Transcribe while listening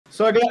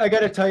So I got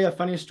to tell you a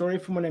funny story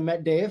from when I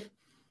met Dave.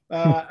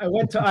 I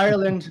went to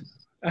Ireland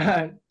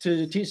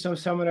to teach some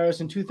seminars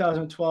in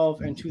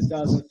 2012 and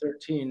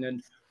 2013.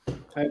 And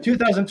in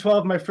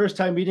 2012, my first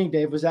time meeting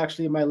Dave was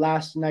actually my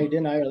last night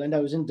in Ireland.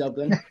 I was in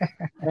Dublin,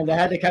 and I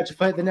had to catch a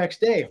flight the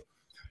next day.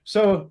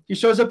 So he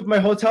shows up at my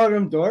hotel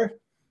room door.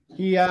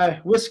 He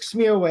whisks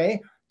me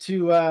away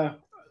to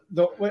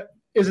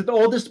is it the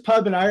oldest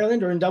pub in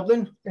Ireland or in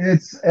Dublin?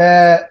 It's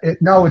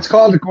no, it's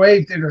called the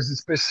Grave Diggers.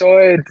 It's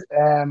beside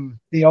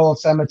the old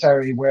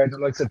cemetery where the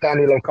likes of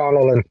Daniel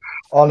O'Connell and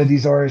all of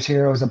these Irish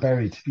heroes are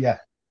buried. Yeah.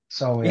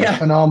 So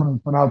phenomenal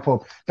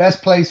pub.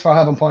 Best place for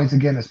having pints of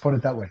Guinness, put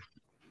it that way.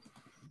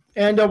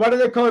 And why do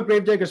they call it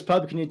Grave Diggers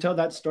Pub? Can you tell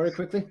that story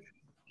quickly?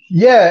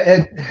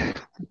 Yeah,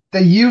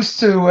 they used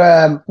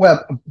to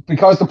well,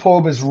 because the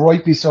pub is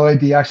right beside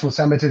the actual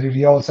cemetery,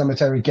 the old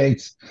cemetery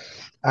gates,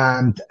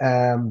 and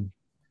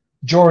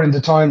during the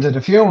times of the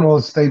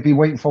funerals, they'd be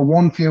waiting for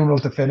one funeral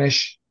to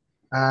finish,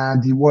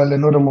 and while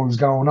another one was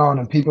going on,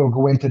 and people would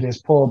go into this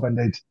pub and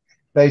they'd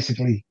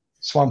basically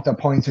swamp their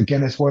pints of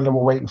Guinness while they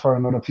were waiting for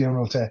another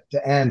funeral to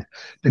end.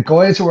 The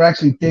guys who were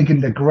actually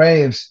digging the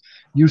graves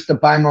used to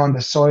bang on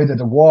the side of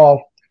the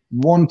wall.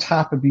 One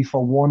tap would be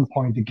for 1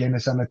 pint of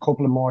Guinness, and a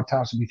couple of more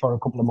taps would be for a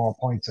couple of more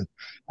pints,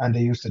 and they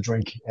used to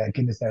drink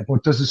Guinness there.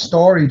 But there's a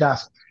story that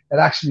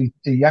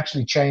they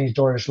actually changed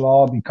Irish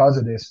law because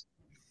of this.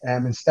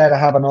 Instead of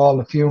having all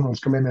the funerals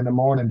come in the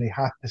morning, they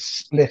had to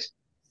split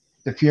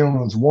the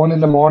funerals. One in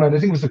the morning, I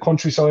think it was the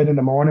countryside in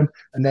the morning,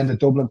 and then the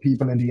Dublin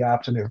people in the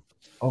afternoon,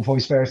 or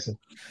vice versa.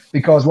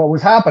 Because what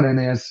was happening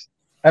is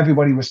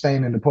everybody was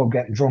staying in the pub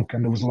getting drunk,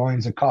 and there was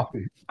lines of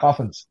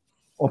coffins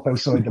up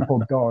outside the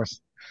pub doors.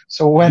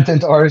 So we went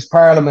into Irish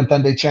Parliament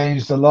and they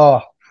changed the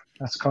law.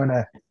 That's kind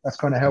of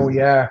how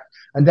we are.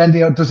 And then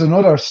there's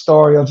another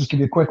story. I'll just give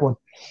you a quick one.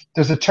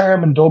 There's a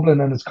term in Dublin,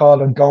 and it's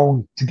called "I'm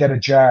going to get a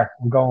jar."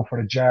 I'm going for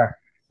the jar,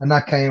 and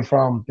that came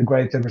from the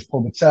Grave Diggers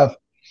pub itself.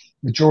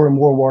 During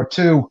World War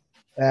II,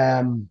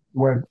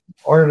 where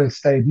Ireland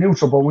stayed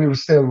neutral, but we were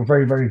still a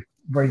very, very,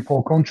 very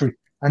poor country,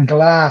 and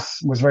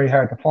glass was very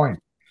hard to find.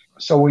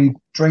 So we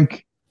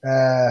drink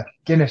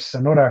Guinness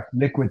and other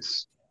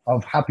liquids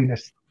of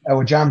happiness out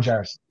of jam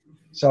jars.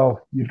 So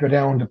you'd go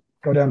down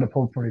the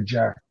pub for a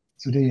jar.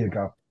 So there you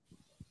go.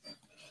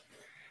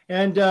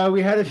 And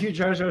we had a few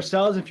jars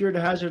ourselves. If you were to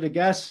hazard a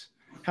guess,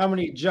 how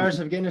many jars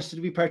of Guinness did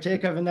we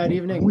partake of in that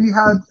evening? We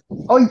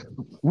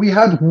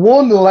had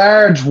one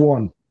large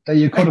one that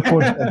you could have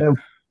put about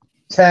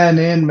 10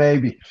 in,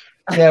 maybe.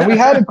 Yeah, we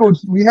had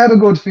a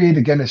good feed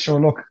of Guinness.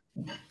 Sure, look.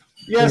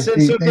 Yes,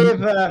 and so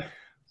Dave,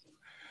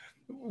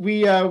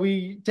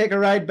 we take a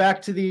ride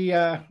back to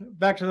the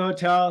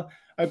hotel.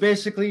 I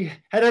basically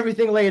had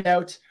everything laid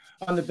out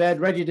on the bed,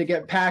 ready to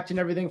get packed and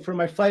everything for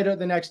my flight out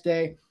the next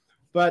day.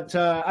 But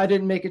I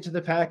didn't make it to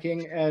the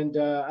packing, and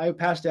I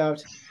passed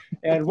out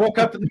and woke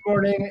up in the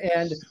morning.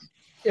 And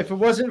if it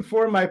wasn't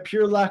for my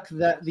pure luck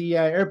that the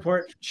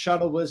airport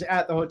shuttle was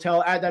at the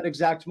hotel at that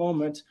exact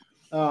moment,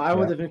 I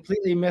would have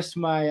completely missed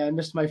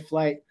my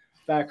flight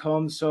back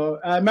home. So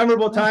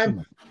memorable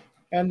time.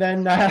 And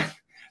then I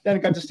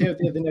got to stay with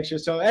you the next year.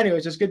 So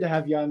anyways, it's good to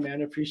have you on,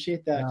 man. I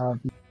appreciate that.